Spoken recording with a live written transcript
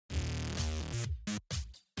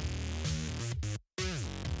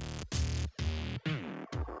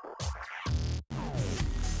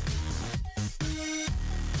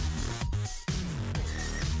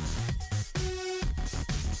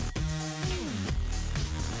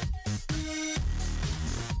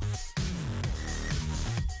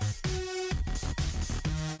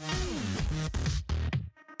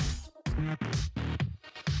What's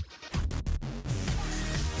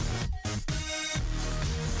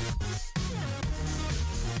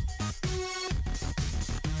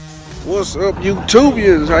up,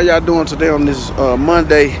 YouTubians? How y'all doing today on this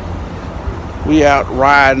Monday? We out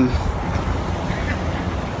riding,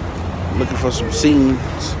 looking for some scenes,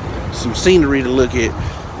 some scenery to look at.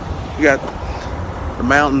 We got the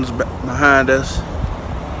mountains behind us.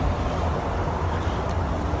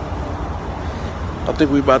 I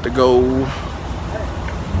think we about to go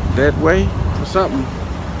that way or something.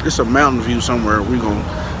 It's a mountain view somewhere. We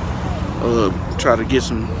gonna try to get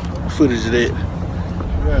some footage of that.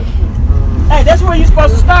 Hey, that's where you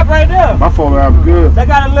supposed to stop right there. My phone out good. They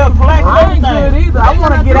got a little plaque. I ain't good either. I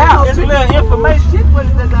want to get out. There's a little information. What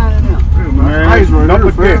is that down in there? Man, ice right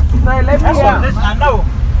there, Fred. Say, let me That's out. what I know.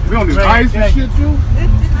 We don't need ice and shit, too.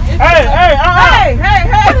 Hey,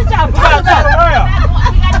 What did y'all we gotta turn around.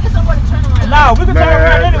 We gotta get somewhere to turn around. No, we can turn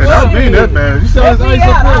around Man, anyway. that mean that, man. You saw his ice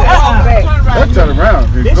up there? Let's turn around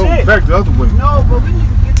and This go it. back the other way. No, but we need to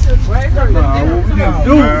get to right there. Nah, what we need to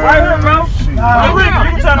do, Right here, bro. shit. You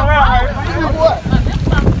can turn around right here.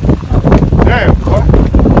 Damn, fuck.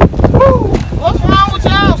 Woo! What's wrong with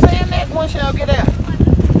y'all saying that once y'all get out?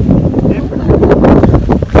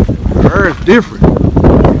 Earth different.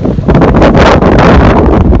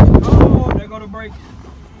 Oh, there go the brake.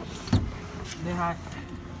 They hot.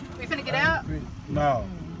 We finna get out? No.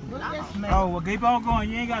 Oh, well, keep on going.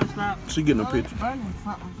 You ain't gotta stop. She getting a picture. Burning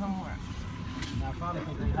something somewhere. Now, probably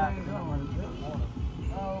because they hot. They don't want to get water.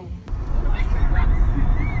 Oh.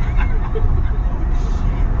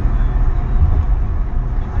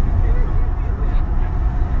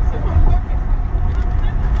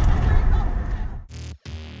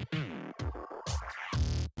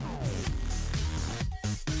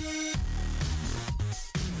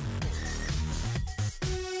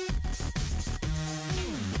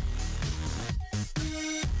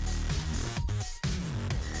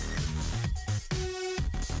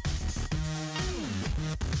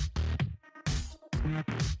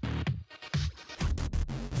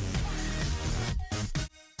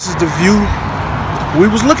 This is the view we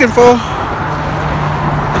was looking for.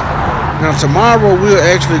 Now tomorrow we'll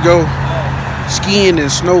actually go skiing and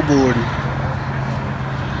snowboarding.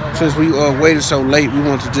 Since we waited so late, we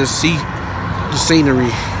want to just see the scenery,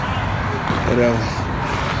 whatever.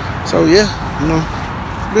 So yeah, you know,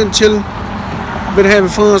 been chilling, been having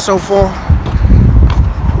fun so far.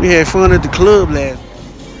 We had fun at the club last.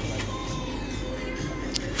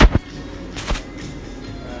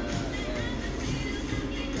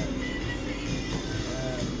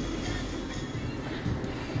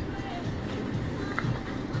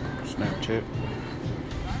 Snapchat.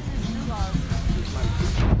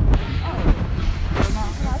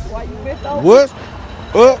 What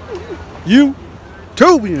up, you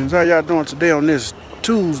Tubians? How y'all doing today on this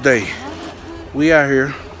Tuesday? We out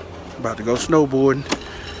here about to go snowboarding.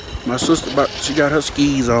 My sister she got her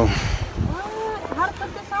skis on. How to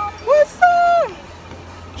put this on? What's up?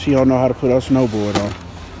 She don't know how to put her snowboard on.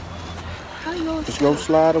 How you gonna Just go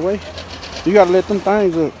slide away. You gotta let them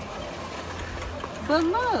things up. But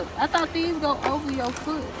look, I thought these go over your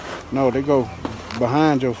foot. No, they go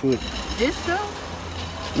behind your foot. This go?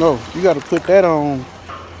 No, you gotta put that on.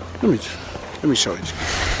 Let me show you.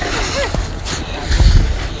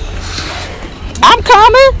 I'm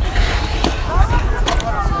coming.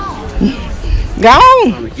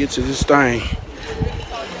 Gone. Trying to get to this thing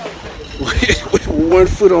with 1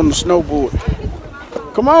 foot on the snowboard.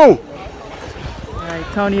 Come on. All right,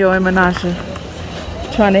 Tonio and Menasha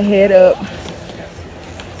trying to head up.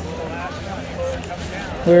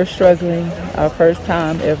 We're struggling. Our first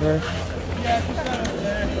time ever.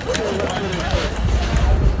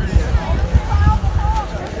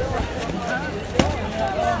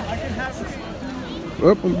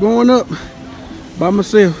 Up, I'm going up by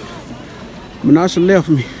myself. Menasha left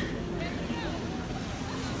me.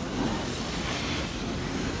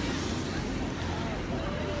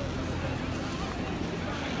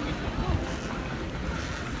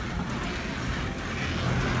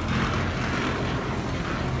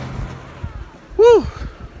 Woo!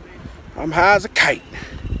 I'm high as a kite.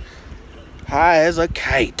 High as a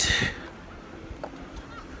kite.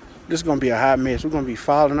 This is gonna be a hot mess. We're gonna be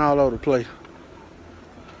falling all over the place.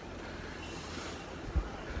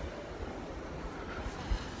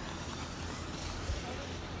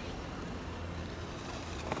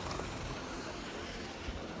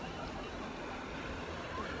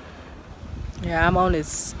 Yeah, I'm on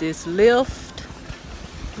this lift.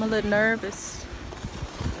 I'm a little nervous.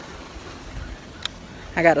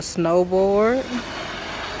 I got a snowboard.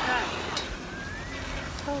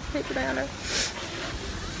 Oh, people down there.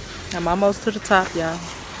 I'm almost to the top, y'all.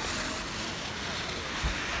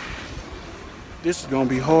 This is gonna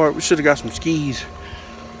be hard. We should have got some skis.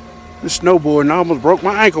 This snowboarding, I almost broke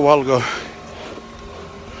my ankle a while ago.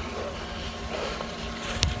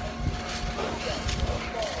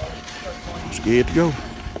 I'm scared to go.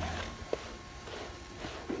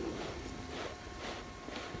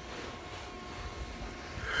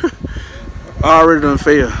 I already done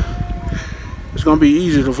failed. It's gonna be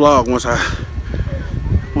easy to vlog once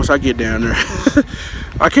I get down there.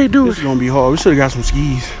 I can't do it. It's gonna be hard. We should have got some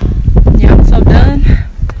skis. Yeah, I'm so done.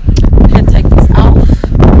 I'm gonna take this off.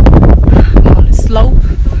 I'm on the slope.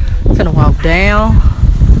 I'm finna walk down.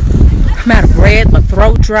 I'm out of breath. My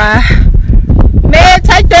throat dry. Man,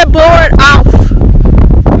 take that board off.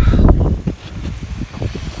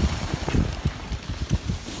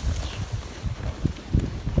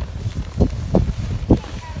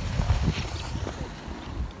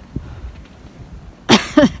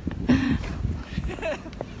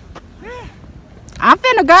 I'm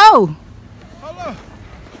finna go. Hello.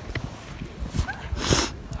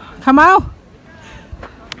 Come on.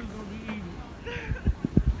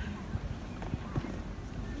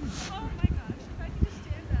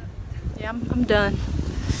 Yeah, I'm done.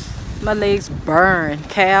 My legs burn.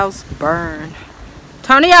 Calves burn.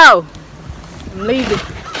 Tonio, I'm leaving.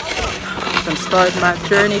 I'm gonna start my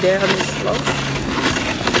journey down this slope.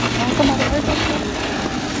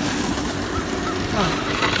 Oh.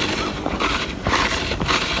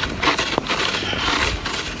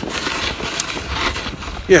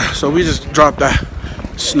 Yeah, so we just dropped that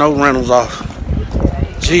snow rentals off.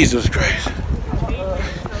 Jesus Christ.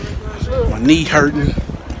 My knee hurting.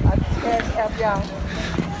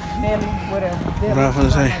 What I was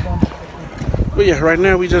gonna say. But yeah, right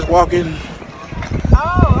now we just walking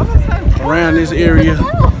around this area.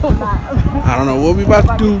 I don't know what we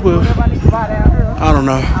about to do, but I don't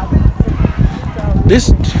know.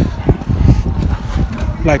 This,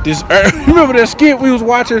 like this, remember that skit we was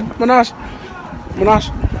watching, Manash?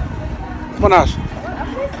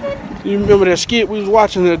 You remember that skit we was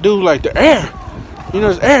watching? That dude, like the air, you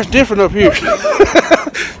know, the air's different up here.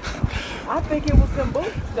 I think it was some boots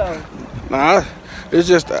though. Nah, it's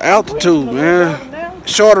just the altitude, man.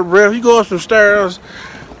 Shorter breath. You go up some stairs,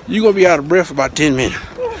 you gonna be out of breath for about 10 minutes.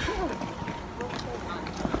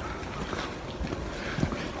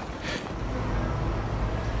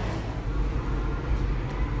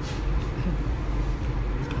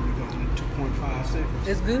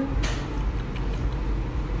 It's good.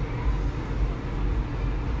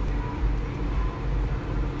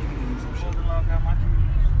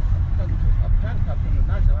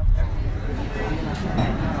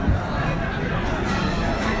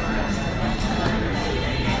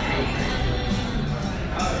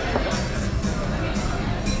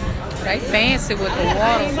 They fancy with the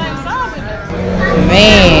water.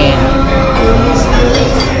 Man.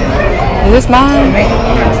 Is this mine?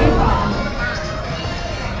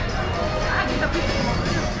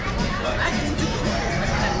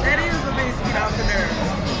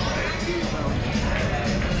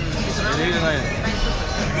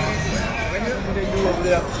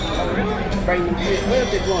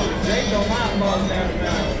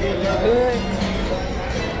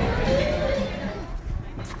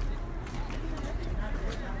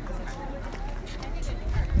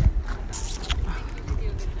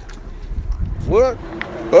 What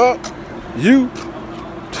up,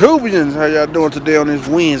 YouTubians? How y'all doing today on this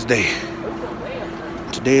Wednesday?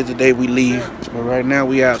 Today is the day we leave, but right now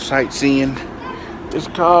we out sightseeing. It's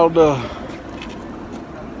called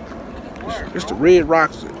it's the Red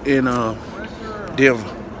Rocks in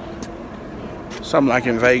Denver, something like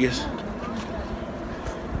in Vegas.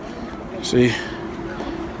 See,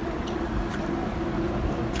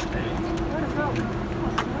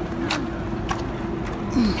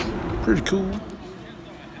 pretty cool.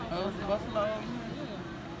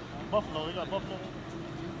 Buffalo, you got buffalo?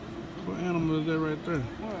 What animal is that right there?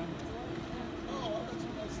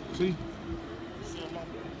 See?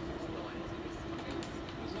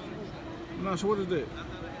 No, so what is that?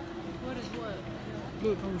 What is what?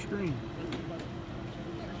 Look on the screen.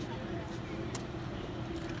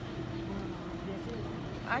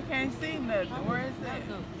 I can't see nothing. Where is that?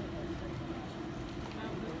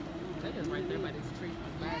 That is right there by this tree.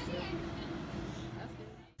 By itself.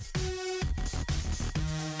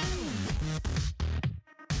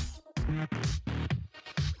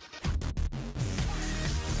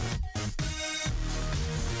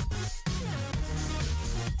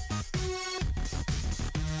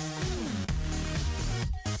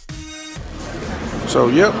 So,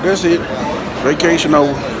 yep, that's it. Vacation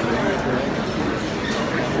over.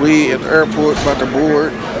 We at the airport about to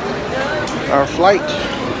board. our flight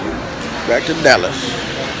back to Dallas.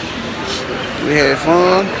 We had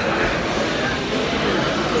fun.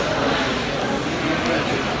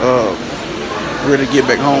 Ready to get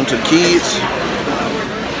back home to the kids.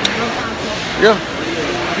 Yeah.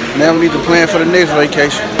 Now we need to plan for the next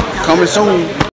vacation. Coming soon.